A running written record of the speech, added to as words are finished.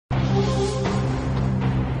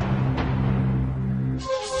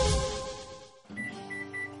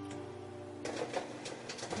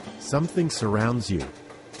Something surrounds you,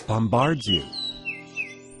 bombards you,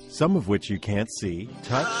 some of which you can't see,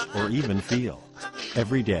 touch, or even feel.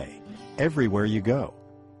 Every day, everywhere you go.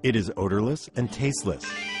 It is odorless and tasteless,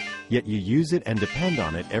 yet you use it and depend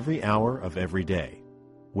on it every hour of every day.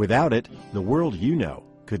 Without it, the world you know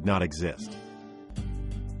could not exist.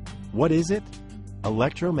 What is it?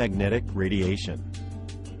 Electromagnetic radiation.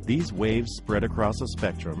 These waves spread across a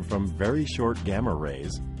spectrum from very short gamma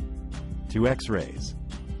rays to X-rays,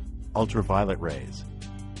 ultraviolet rays,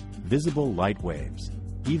 visible light waves,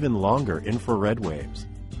 even longer infrared waves,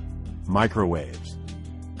 microwaves,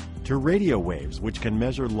 to radio waves which can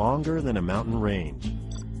measure longer than a mountain range.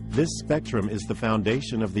 This spectrum is the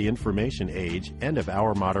foundation of the information age and of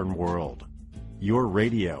our modern world. Your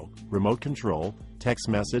radio, remote control, text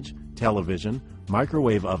message, television,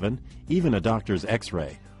 microwave oven, even a doctor's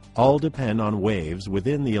X-ray, all depend on waves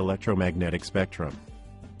within the electromagnetic spectrum.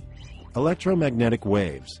 Electromagnetic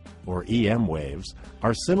waves, or EM waves,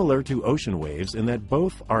 are similar to ocean waves in that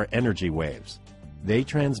both are energy waves. They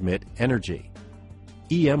transmit energy.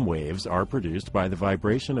 EM waves are produced by the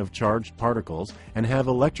vibration of charged particles and have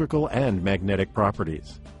electrical and magnetic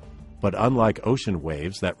properties. But unlike ocean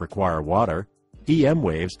waves that require water, EM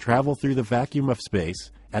waves travel through the vacuum of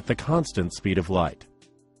space at the constant speed of light.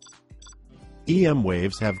 EM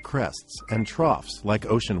waves have crests and troughs like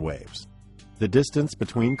ocean waves. The distance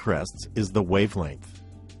between crests is the wavelength.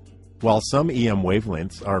 While some EM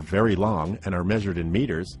wavelengths are very long and are measured in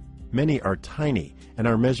meters, many are tiny and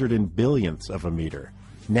are measured in billionths of a meter,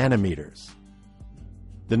 nanometers.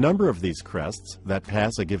 The number of these crests that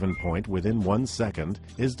pass a given point within 1 second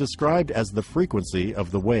is described as the frequency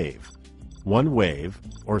of the wave. One wave,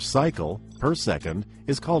 or cycle, per second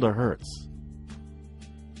is called a hertz.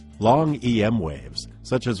 Long EM waves,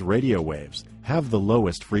 such as radio waves, have the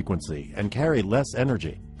lowest frequency and carry less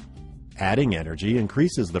energy. Adding energy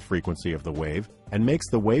increases the frequency of the wave and makes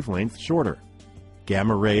the wavelength shorter.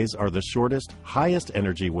 Gamma rays are the shortest, highest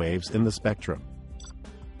energy waves in the spectrum.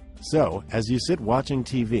 So, as you sit watching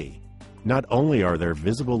TV, not only are there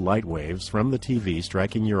visible light waves from the TV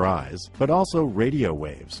striking your eyes, but also radio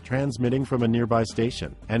waves transmitting from a nearby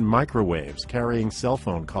station, and microwaves carrying cell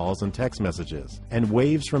phone calls and text messages, and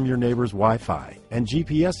waves from your neighbor's Wi-Fi, and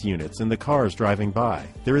GPS units in the cars driving by.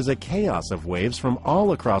 There is a chaos of waves from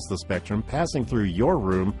all across the spectrum passing through your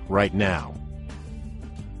room right now.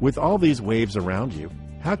 With all these waves around you,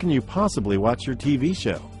 how can you possibly watch your TV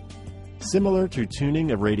show? Similar to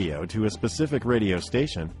tuning a radio to a specific radio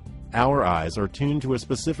station, our eyes are tuned to a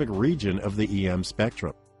specific region of the EM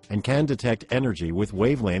spectrum and can detect energy with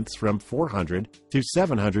wavelengths from 400 to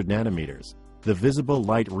 700 nanometers, the visible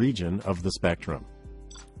light region of the spectrum.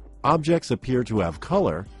 Objects appear to have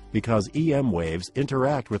color because EM waves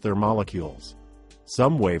interact with their molecules.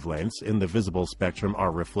 Some wavelengths in the visible spectrum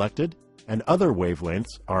are reflected, and other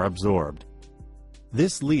wavelengths are absorbed.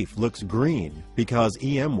 This leaf looks green because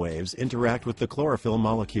EM waves interact with the chlorophyll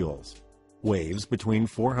molecules. Waves between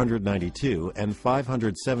 492 and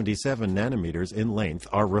 577 nanometers in length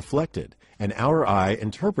are reflected, and our eye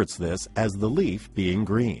interprets this as the leaf being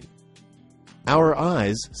green. Our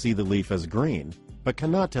eyes see the leaf as green, but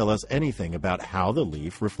cannot tell us anything about how the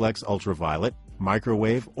leaf reflects ultraviolet,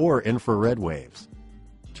 microwave, or infrared waves.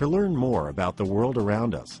 To learn more about the world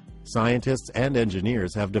around us, scientists and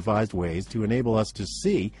engineers have devised ways to enable us to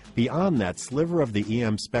see beyond that sliver of the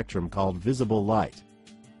EM spectrum called visible light.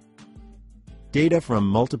 Data from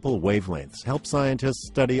multiple wavelengths help scientists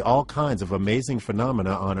study all kinds of amazing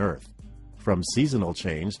phenomena on Earth, from seasonal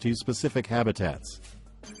change to specific habitats.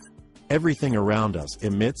 Everything around us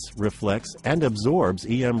emits, reflects, and absorbs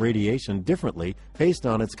EM radiation differently based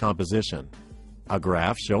on its composition. A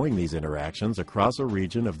graph showing these interactions across a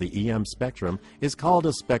region of the EM spectrum is called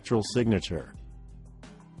a spectral signature.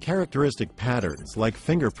 Characteristic patterns, like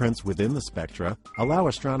fingerprints within the spectra, allow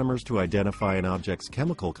astronomers to identify an object's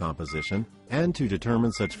chemical composition and to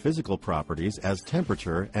determine such physical properties as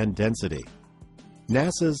temperature and density.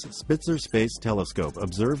 NASA's Spitzer Space Telescope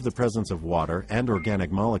observed the presence of water and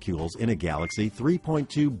organic molecules in a galaxy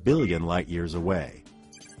 3.2 billion light-years away.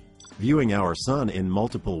 Viewing our Sun in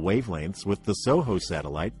multiple wavelengths with the SOHO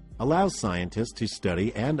satellite allows scientists to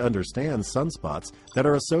study and understand sunspots that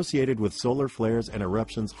are associated with solar flares and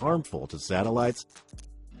eruptions harmful to satellites,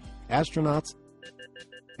 astronauts,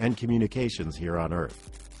 and communications here on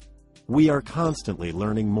Earth. We are constantly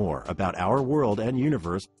learning more about our world and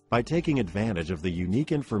universe by taking advantage of the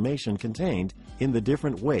unique information contained in the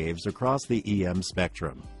different waves across the EM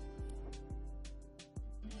spectrum.